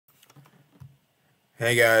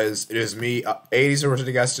Hey guys, it is me, 80s over to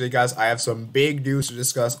the guys. Today, guys, I have some big news to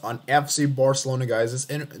discuss on FC Barcelona, guys.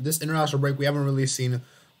 This international break, we haven't really seen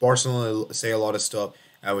Barcelona say a lot of stuff,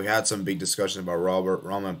 and we had some big discussions about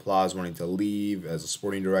Roman Plaz wanting to leave as a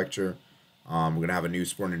sporting director. We're gonna have a new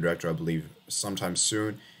sporting director, I believe, sometime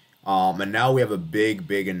soon. And now we have a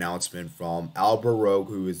big announcement from Albert Rogue,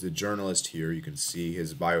 who is the journalist here. You can see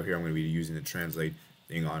his bio here. I'm going to be using the translate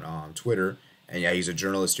thing on Twitter. And yeah, he's a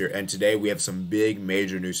journalist here. And today we have some big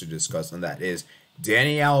major news to discuss, and that is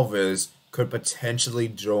Dani Alves could potentially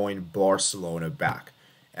join Barcelona back.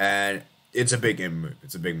 And it's a big move.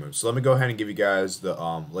 It's a big move. So let me go ahead and give you guys the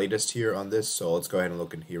latest here on this. So let's go ahead and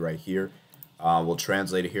look in here right here. We'll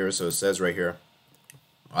translate it here. So it says right here,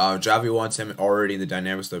 Javi wants him already in the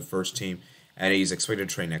dynamics of the first team, and he's expected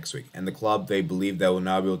to train next week. And the club, they believe they will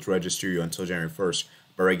not be able to register you until January 1st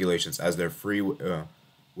by regulations, as they're free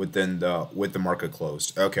with the market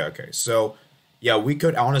closed. Okay. So yeah, we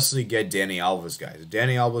could honestly get Dani Alves, guys.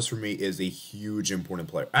 Dani Alves for me is a huge important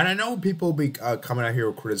player, and I know people will be coming out here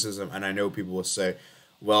with criticism, and I know people will say,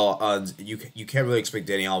 well, you can't really expect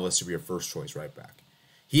Dani Alves to be your first choice right back.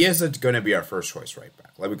 He isn't going to be our first choice right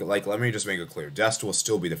back. Let me just make it clear. Dest will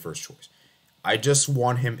still be the first choice. I just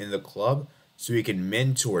want him in the club so he can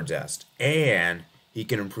mentor Dest and he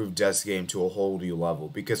can improve Dest's game to a whole new level.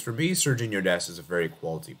 Because for me, Serginho Dest is a very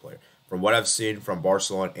quality player. From what I've seen from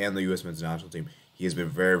Barcelona and the U.S. men's national team, he has been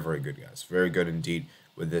very good, guys. Very good indeed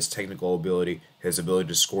with his technical ability, his ability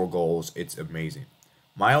to score goals. It's amazing.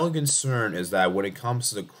 My only concern is that when it comes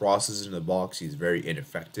to the crosses in the box, he's very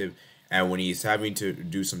ineffective. And when he's having to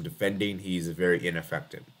do some defending, he's very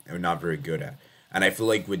ineffective and not very good at. And I feel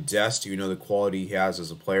like with Dest, the quality he has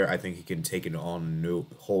as a player, I think he can take it on a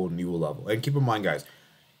whole new level. And keep in mind, guys,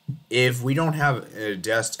 if we don't have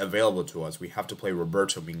Dest available to us, we have to play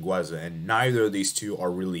Roberto Mingueza, and neither of these two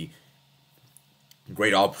are really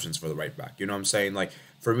great options for the right back. You know what I'm saying? Like,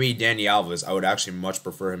 for me, Dani Alves, I would actually much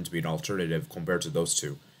prefer him to be an alternative compared to those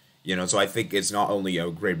two. So I think it's not only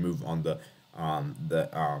a great move on the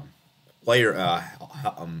player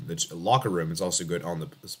the locker room, is also good on the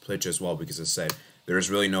pitch as well, because as I said,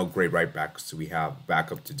 there's really no great right backs we have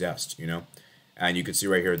back up to Dest, and you can see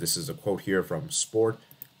right here, this is a quote here from Sport.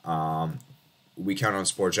 We count on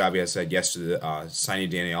Sport. Javi has said yes to the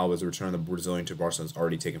signing Dani Alves. The return of the Brazilian to Barcelona is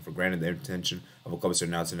already taken for granted. The intention of a club is to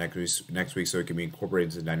announce it next week so it can be incorporated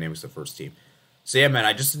into the dynamics of the first team. So yeah, man,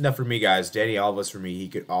 I just think that for me, guys, Dani Alves, for me, he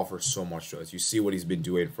could offer so much to us. You see what he's been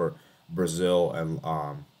doing for Brazil, and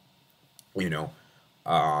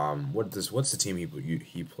what's the team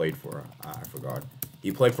he played for? I forgot.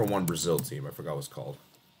 He played for one Brazil team. I forgot what it's called.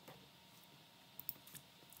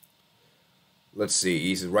 Let's see.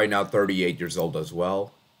 He's right now 38 years old as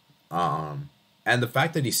well. And the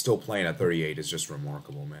fact that he's still playing at 38 is just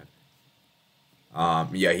remarkable, man.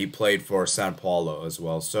 Yeah, he played for Sao Paulo as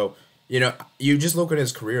well. So, you just look at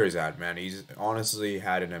his career he's had, man. He's honestly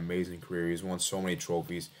had an amazing career. He's won so many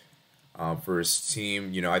trophies. For his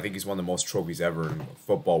team, I think he's won the most trophies ever in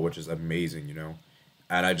football, which is amazing,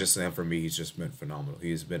 And I just think for me, he's just been phenomenal.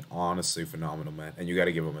 He's been honestly phenomenal, man. And you got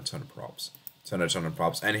to give him a ton of props. Ton of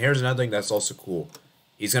props. And here's another thing that's also cool.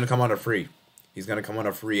 He's going to come on a free. He's going to come on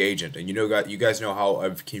a free agent. And you guys know how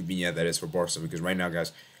convenient that is for Barca, because right now,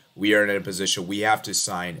 guys, we are in a position we have to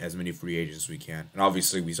sign as many free agents as we can. And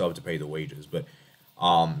obviously, we still have to pay the wages. But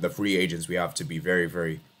the free agents, we have to be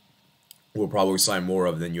very will probably sign more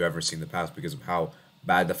of than you ever seen in the past, because of how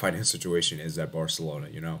bad the finance situation is at Barcelona,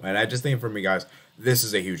 And I just think for me, guys, this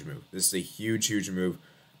is a huge move. This is a huge move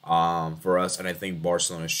for us, and I think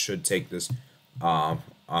Barcelona should take this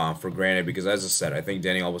for granted, because as I said, I think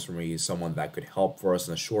Dani Alves for me is someone that could help for us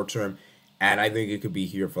in the short term, and I think it could be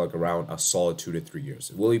here for like around a solid 2 to 3 years.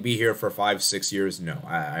 Will he be here for 5-6 years? No,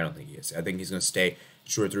 I don't think he is. I think he's going to stay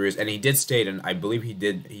 2 or 3 years, and he did stay, and I believe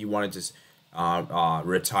he wanted to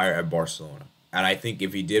retire at Barcelona. And I think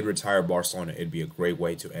if he did retire at Barcelona, it'd be a great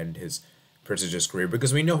way to end his prestigious career,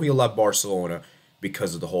 because we know he left Barcelona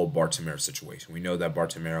because of the whole Bartomeu situation. We know that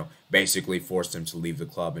Bartomeu basically forced him to leave the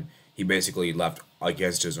club, and he basically left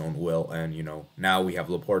against his own will. And now we have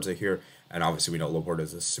Laporta here, and obviously we know Laporta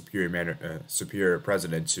is a superior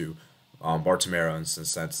president to Bartomeu, in the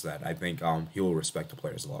sense that I think he will respect the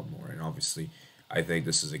players a lot more. And obviously, I think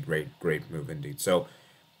this is a great move indeed. So,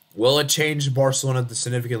 will it change Barcelona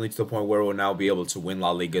significantly to the point where we'll now be able to win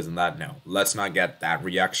La Ligas and that? No. Let's not get that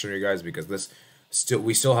reaction, you guys, because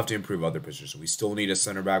we still have to improve other positions. We still need a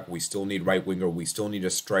center back. We still need right winger. We still need a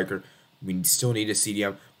striker. We still need a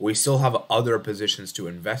CDM. We still have other positions to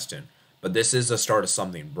invest in. But this is the start of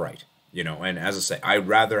something bright, And as I say, I'd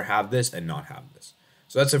rather have this and not have this.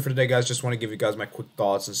 So that's it for today, guys. Just want to give you guys my quick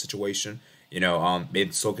thoughts on the situation.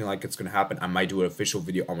 It's looking like it's gonna happen. I might do an official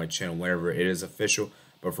video on my channel whenever it is official.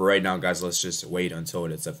 But for right now, guys, let's just wait until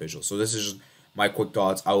it's official. So this is just my quick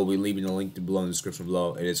thoughts. I will be leaving the link below in the description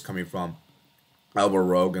below. It is coming from Albert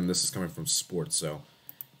Rogue, and this is coming from Sports. So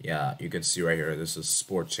yeah, you can see right here. This is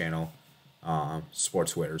Sports channel,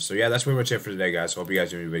 Sports Twitter. So yeah, that's pretty much it for today, guys. So hope you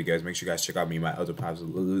guys enjoyed the video, guys. Make sure you guys check out me and my other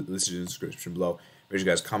podcasts listed in the description below. Make sure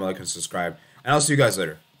you guys comment, like, and subscribe. And I'll see you guys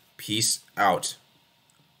later. Peace out.